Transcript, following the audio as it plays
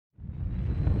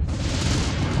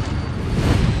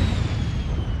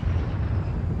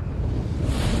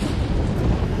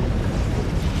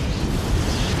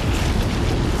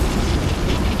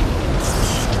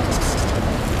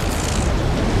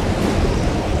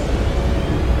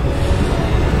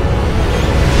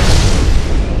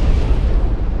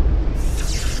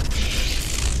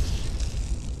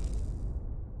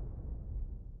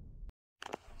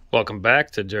Welcome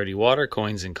back to Dirty Water,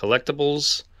 Coins and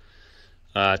Collectibles.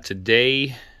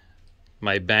 Today,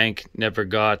 my bank never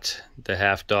got the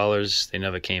 $50. They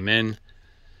never came in.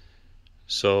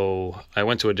 So I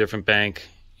went to a different bank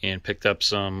and picked up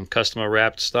some customer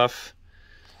wrapped stuff.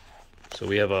 So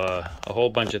we have a whole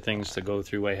bunch of things to go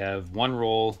through. I have one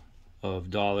roll of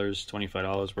dollars,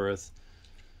 $25 worth.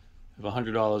 I have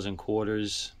 $100 in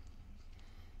quarters.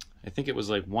 I think it was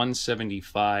like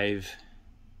 $175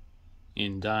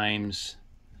 in dimes.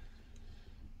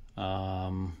 I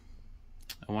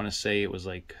want to say it was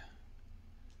like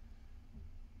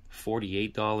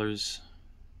 $48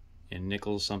 in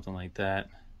nickels, something like that.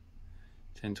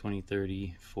 10, 20,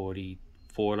 30, 40,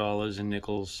 $4 in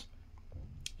nickels,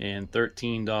 and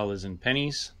 $13 in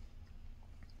pennies.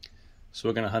 So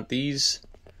we're going to hunt these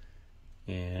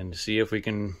and see if we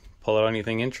can pull out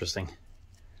anything interesting.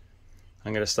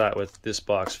 I'm going to start with this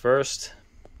box first.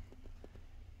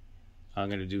 I'm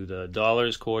going to do the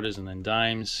dollars, quarters, and then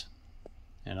dimes,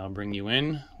 and I'll bring you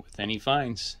in with any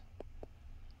finds.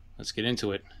 Let's get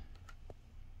into it.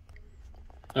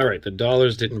 Alright, the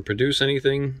dollars didn't produce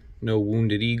anything. No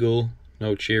Wounded Eagle,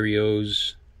 no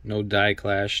Cheerios, no Die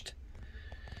Clashed,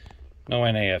 no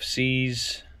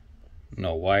NAFCs,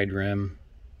 no Wide Rim.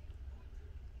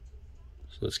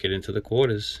 So let's get into the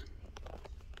quarters.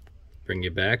 Bring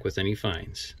you back with any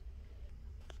finds.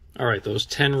 Alright, those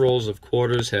 10 rolls of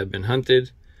quarters have been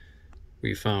hunted.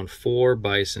 We found 4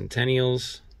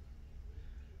 bicentennials.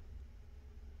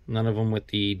 None of them with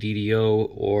the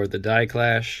DDO or the Die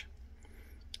Clash.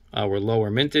 Our lower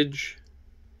mintage,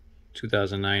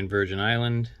 2009 Virgin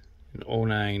Island, an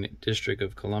 09 District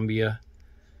of Columbia,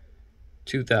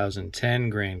 2010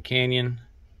 Grand Canyon,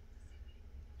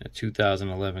 a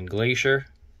 2011 Glacier.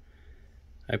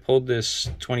 I pulled this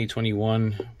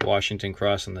 2021 Washington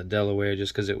Cross in the Delaware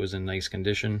just because it was in nice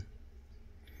condition.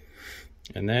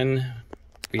 And then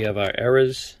we have our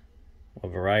errors or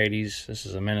varieties. This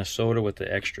is a Minnesota with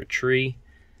the extra tree.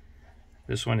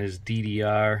 This one is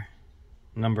DDR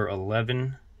number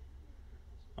 11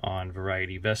 on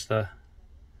Variety Vesta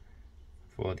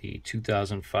for the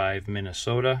 2005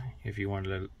 Minnesota. If you wanted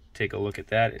to take a look at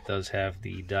that, it does have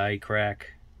the die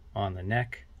crack on the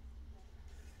neck.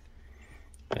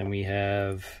 Then we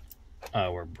have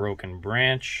our Broken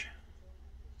Branch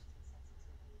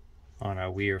on our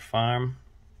Weir Farm,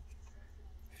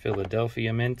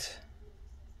 Philadelphia Mint.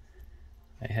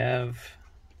 I have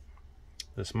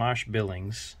this Marsh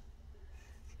Billings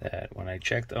that when I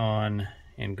checked on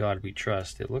In God We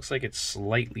Trust, it looks like it's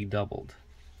slightly doubled.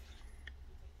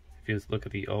 If you look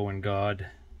at the O in God,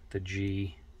 the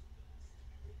G,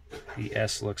 the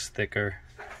S looks thicker.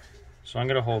 So I'm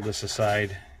going to hold this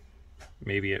aside.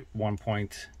 Maybe at one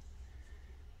point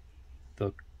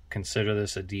they'll consider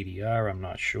this a DDR, I'm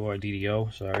not sure,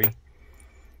 DDO, sorry.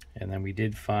 And then we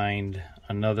did find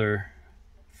another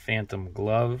Phantom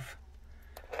Glove.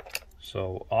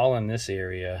 So all in this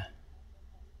area,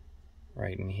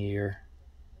 right in here,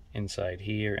 inside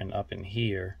here, and up in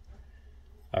here,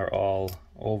 are all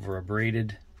over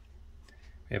abraded.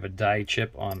 We have a die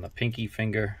chip on the pinky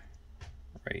finger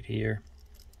right here,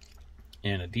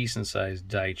 and a decent sized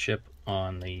die chip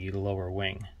on the lower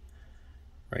wing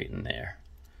right in there.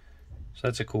 So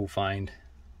that's a cool find.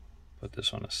 Put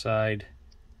this one aside.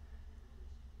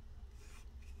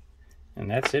 And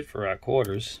that's it for our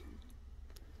quarters.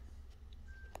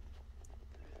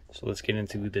 So let's get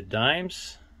into the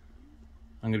dimes.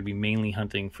 I'm going to be mainly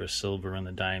hunting for silver on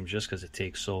the dimes just because it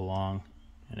takes so long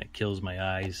and it kills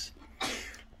my eyes.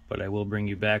 But I will bring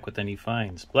you back with any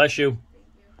finds. Bless you.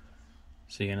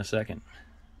 See you in a second.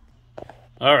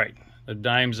 Alright, the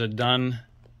dimes are done.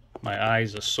 My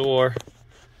eyes are sore.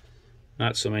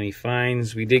 Not so many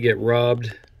finds. We did get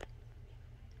robbed,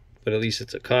 but at least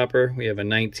it's a copper. We have a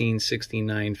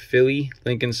 1969 Philly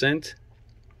Lincoln Cent.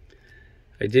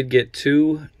 I did get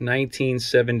 2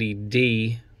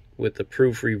 1970D with the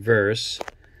proof reverse.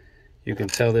 You can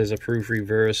tell there's a proof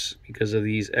reverse because of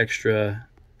these extra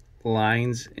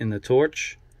lines in the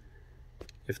torch.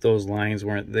 If those lines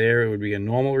weren't there, it would be a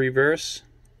normal reverse.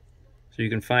 So you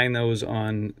can find those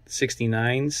on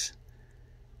 69s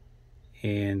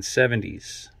and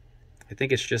 70s. I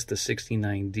think it's just the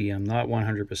 69D. I'm not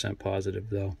 100% positive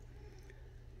though.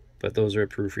 But those are a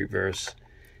proof reverse.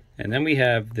 And then we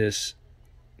have this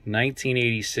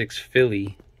 1986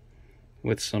 Philly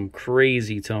with some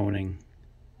crazy toning.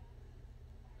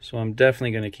 So I'm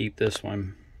definitely going to keep this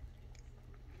one.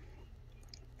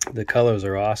 The colors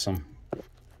are awesome.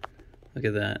 Look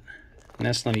at that. And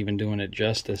that's not even doing it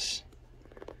justice.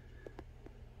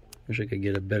 Wish I could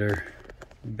get a better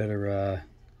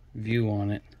view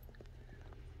on it.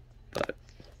 But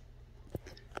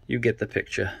You get the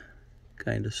picture.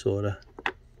 Kind of, sort of.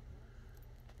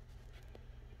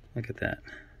 Look at that.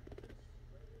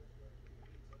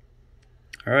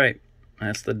 All right,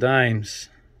 that's the dimes.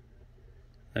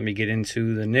 Let me get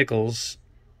into the nickels.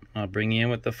 I'll bring you in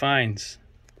with the fines.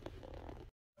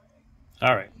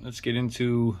 All right, let's get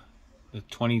into the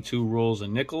 22 rolls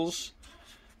of nickels.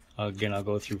 Again, I'll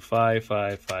go through 5,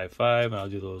 5, 5, 5, and I'll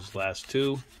do those last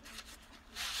two.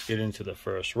 Get into the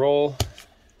first roll.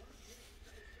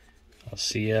 I'll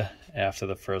see you after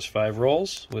the first 5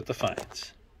 rolls with the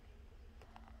fines.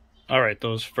 All right,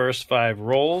 those first 5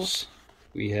 rolls,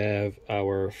 we have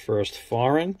our first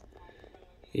foreign,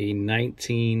 a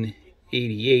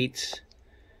 1988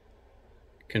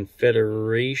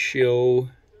 Confederatio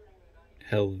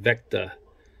Helvetica,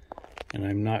 and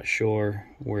I'm not sure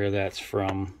where that's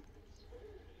from.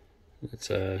 It's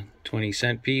a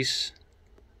 20-cent piece.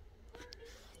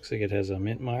 Looks like it has a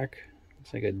mint mark.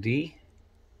 Looks like a D.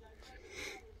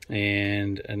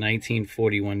 And a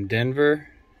 1941 Denver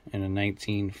and a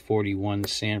 1941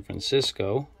 San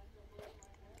Francisco.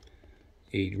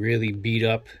 A really beat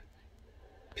up,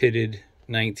 pitted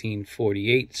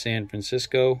 1948 San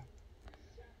Francisco.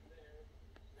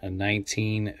 A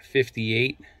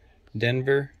 1958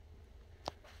 Denver.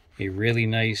 A really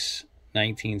nice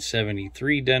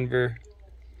 1973 Denver.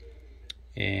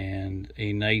 And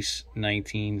a nice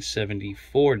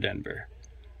 1974 Denver.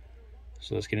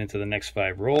 So let's get into the next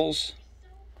 5 rolls.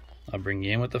 I'll bring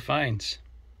you in with the fines.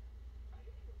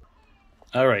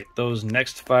 All right, those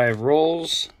next 5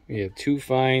 rolls, we have 2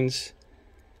 fines.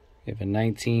 We have a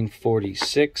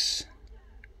 1946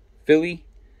 Philly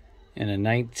and a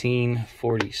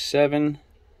 1947,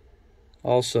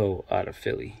 also out of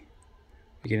Philly.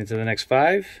 We get into the next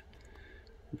 5,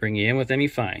 bring you in with any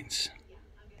fines.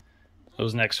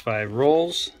 Those next 5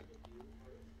 rolls,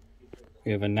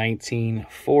 we have a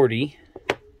 1940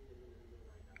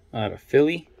 out of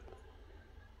Philly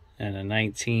and a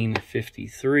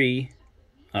 1953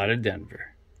 out of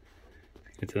Denver.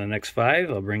 Into the next 5,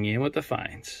 I'll bring you in with the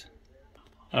fines.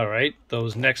 All right,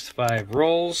 those next 5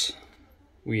 rolls,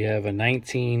 we have a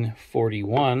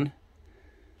 1941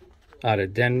 out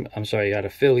of out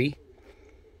of Philly,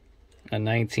 a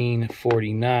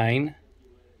 1949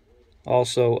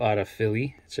 also out of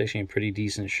Philly. It's actually in pretty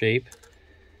decent shape.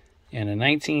 And a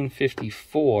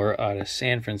 1954 out of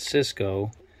San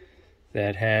Francisco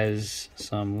that has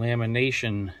some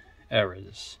lamination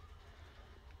errors.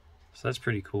 So that's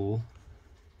pretty cool.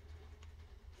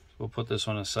 So we'll put this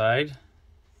one aside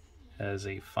as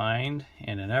a find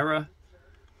and an error.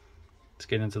 Let's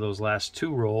get into those last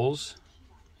 2 rolls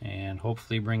and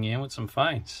hopefully bring you in with some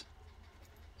finds.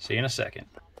 See you in a second.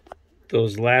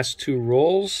 Those last 2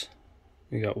 rolls,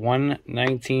 we got one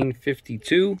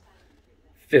 1952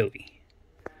 Philly.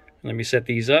 Let me set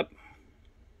these up.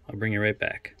 I'll bring you right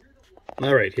back.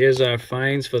 All right, here's our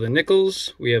finds for the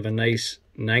nickels. We have a nice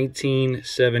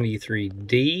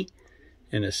 1973D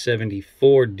and a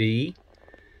 74D.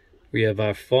 We have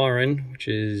our foreign, which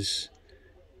is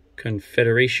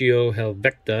Confederatio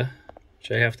Helvetica,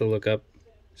 which I have to look up,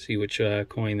 see which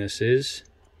coin this is.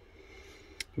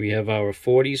 We have our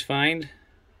 40s find,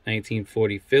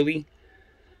 1940 Philly,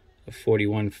 a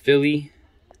 41 Philly,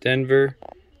 Denver,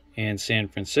 and San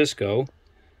Francisco.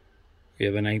 We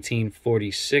have a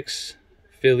 1946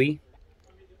 Philly,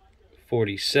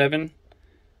 47,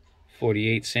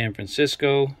 48 San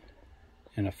Francisco,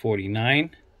 and a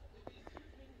 49.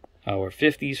 Our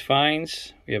 50s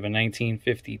finds, we have a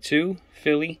 1952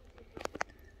 Philly,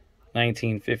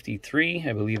 1953,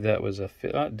 I believe that was a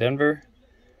Denver,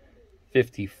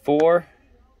 54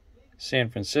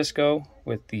 San Francisco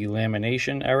with the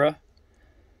lamination era,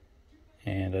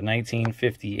 and a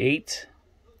 1958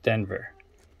 Denver.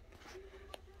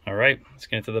 All right, let's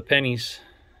get into the pennies.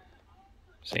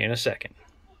 See you in a second.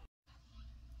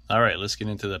 All right, let's get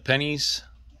into the pennies.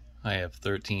 I have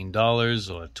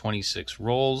 $13 or 26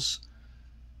 rolls,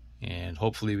 and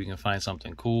hopefully we can find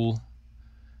something cool.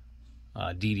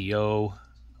 DDO,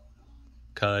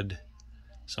 Cud,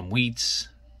 some wheats,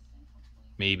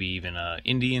 maybe even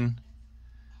Indian,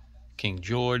 King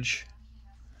George.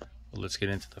 Well, let's get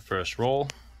into the first roll,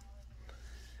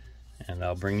 and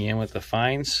I'll bring you in with the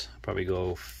finds. Probably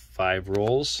go 5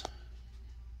 rolls.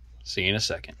 See you in a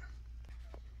second.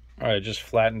 All right, just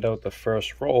flattened out the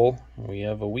first roll. We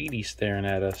have a Wheatie staring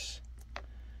at us.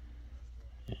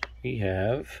 We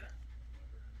have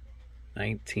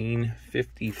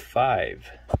 1955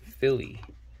 Philly.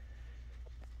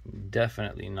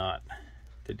 Definitely not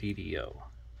the DDO.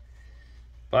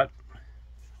 But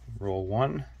roll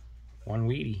one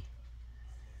Wheatie.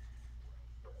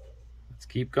 Let's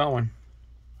keep going.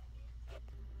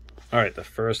 All right, the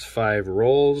first 5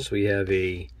 rolls, we have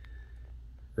a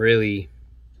really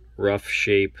rough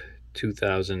shape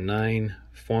 2009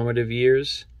 formative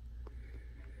years,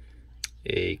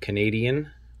 a Canadian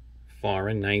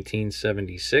foreign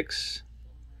 1976,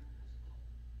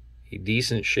 a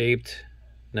decent shaped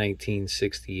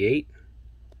 1968,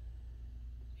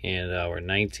 and our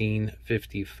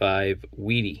 1955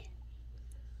 Wheatie.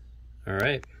 All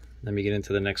right, let me get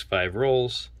into the next 5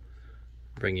 rolls,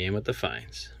 bring you in with the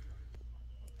finds.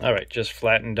 All right, just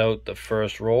flattened out the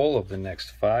first roll of the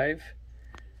next 5.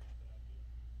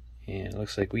 And it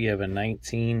looks like we have a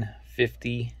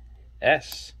 1950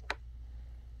 S.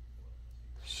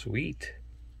 Sweet.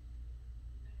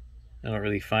 I don't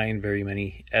really find very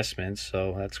many S mints,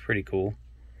 so that's pretty cool.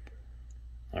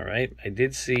 All right, I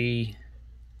did see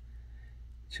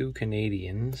 2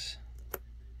 Canadians.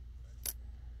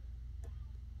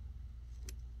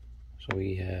 So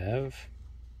we have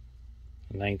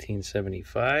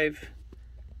 1975.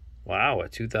 Wow, a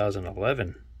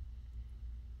 2011.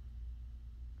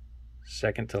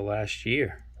 Second to last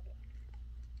year.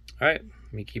 All right,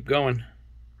 let me keep going.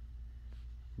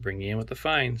 Bring you in with the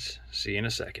finds. See you in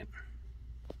a second.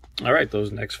 All right,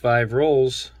 those next 5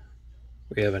 rolls.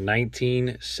 We have a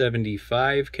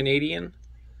 1975 Canadian,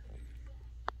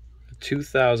 a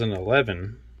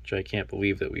 2011, which I can't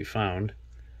believe that we found,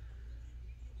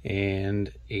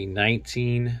 and a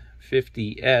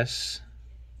 1950S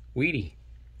Wheatie.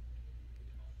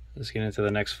 Let's get into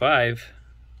the next 5.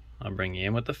 I'll bring you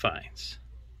in with the finds.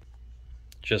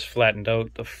 Just flattened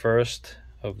out the first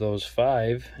of those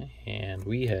 5, and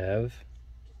we have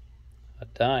a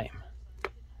dime.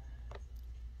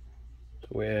 So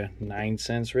we're 9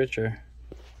 cents richer.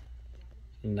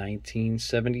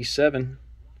 1977.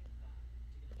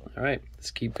 All right,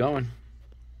 let's keep going.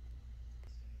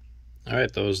 All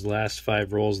right, those last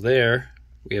 5 rolls there,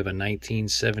 we have a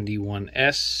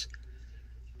 1971S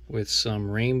with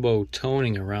some rainbow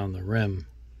toning around the rim,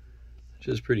 which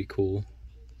is pretty cool.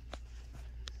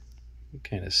 You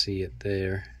kind of see it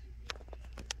there.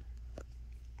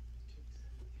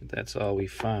 But that's all we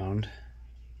found.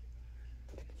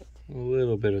 A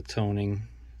little bit of toning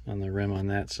on the rim on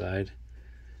that side,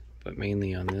 but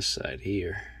mainly on this side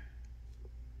here.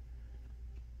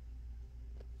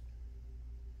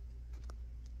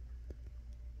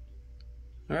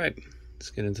 All right, let's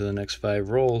get into the next 5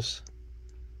 rolls.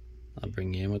 I'll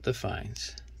bring you in with the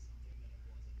finds.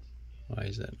 Why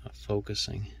is that not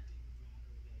focusing?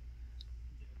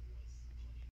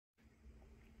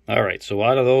 All right, so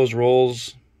out of those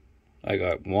rolls, I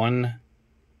got 1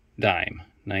 dime,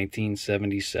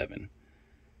 1977.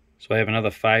 So I have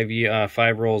another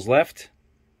 5 rolls left.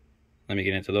 Let me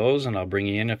get into those, and I'll bring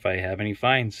you in if I have any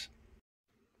finds.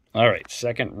 All right,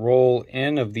 second roll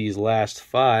in of these last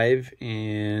 5,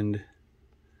 and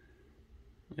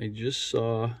I just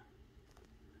saw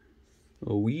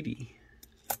a Wheatie.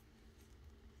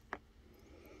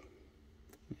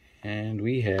 And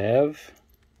we have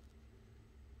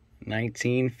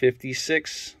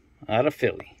 1956 out of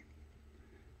Philly.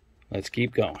 Let's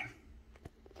keep going.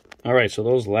 All right, so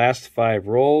those last 5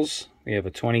 rolls, we have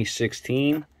a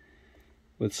 2016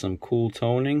 with some cool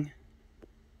toning.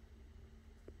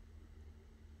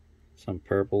 Some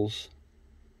purples.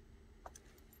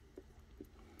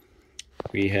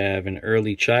 We have an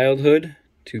early childhood,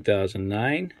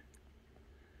 2009.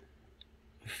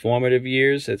 Formative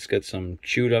years, it's got some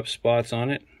chewed up spots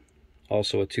on it.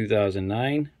 Also a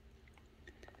 2009.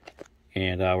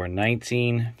 And our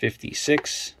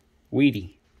 1956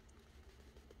 Wheatie.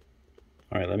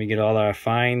 All right, let me get all our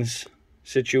finds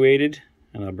situated,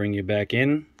 and I'll bring you back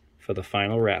in for the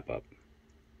final wrap-up.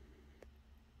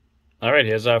 All right,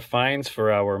 here's our finds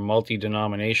for our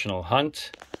multi-denominational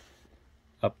hunt.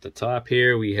 Up the top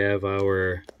here, we have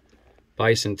our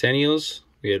bicentennials.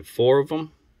 We had 4 of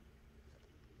them.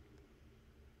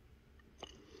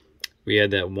 We had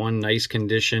that one nice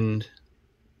conditioned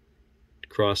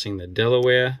crossing the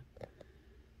Delaware.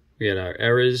 We had our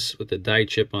errors with the die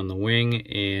chip on the wing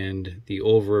and the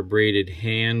over braided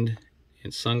hand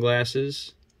and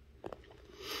sunglasses.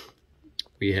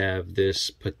 We have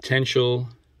this potential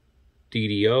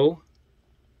DDO,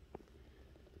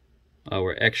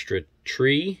 our extra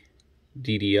tree,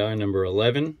 DDR number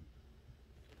 11,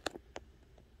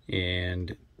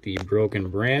 and the broken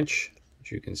branch,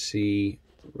 which you can see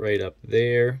right up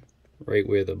there, right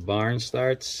where the barn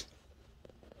starts.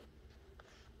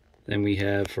 Then we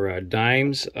have for our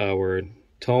dimes, our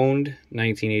toned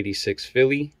 1986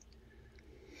 Philly,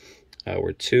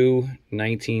 our 2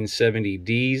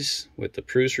 1970Ds with the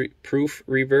proof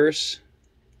reverse,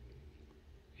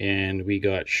 and we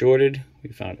got shorted. We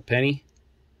found a penny.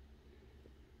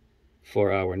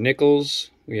 For our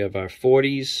nickels, we have our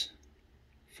 40s,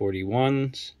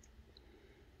 41s,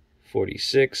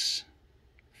 46,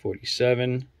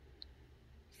 47,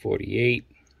 48,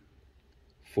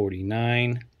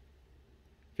 49,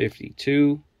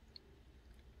 52,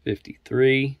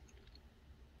 53,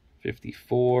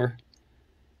 54,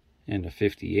 and a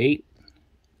 58.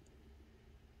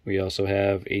 We also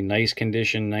have a nice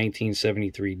condition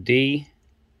 1973D,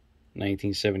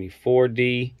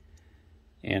 1974D,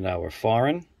 and our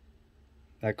foreign.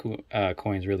 That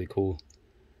coin's really cool.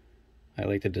 I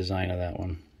like the design of that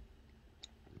one.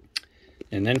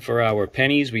 And then for our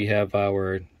pennies, we have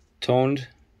our toned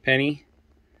penny,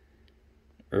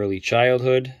 early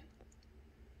childhood,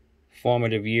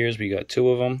 formative years, we got 2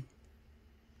 of them.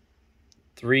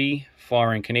 3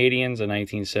 foreign Canadians, a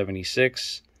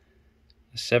 1976,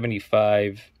 a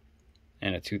 75,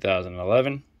 and a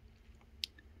 2011.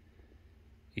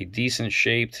 A decent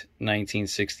shaped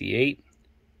 1968.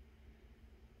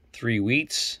 3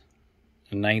 wheats,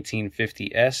 a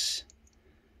 1950S,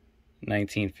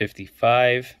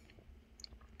 1955,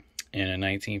 and a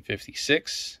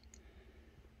 1956.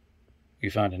 We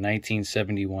found a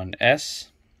 1971S,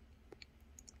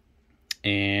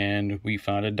 and we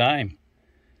found a dime.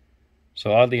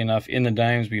 So oddly enough, in the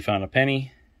dimes we found a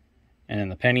penny, and in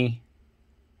the penny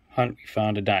hunt we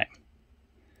found a dime.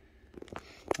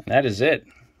 And that is it.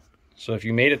 So if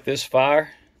you made it this far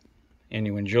and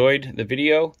you enjoyed the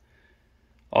video,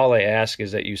 all I ask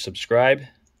is that you subscribe.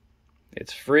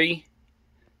 It's free.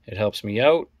 It helps me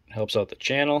out, helps out the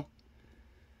channel.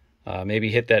 Maybe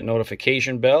hit that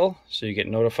notification bell so you get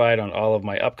notified on all of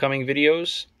my upcoming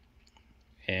videos.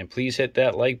 And please hit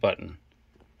that like button.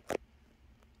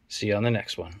 See you on the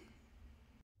next one.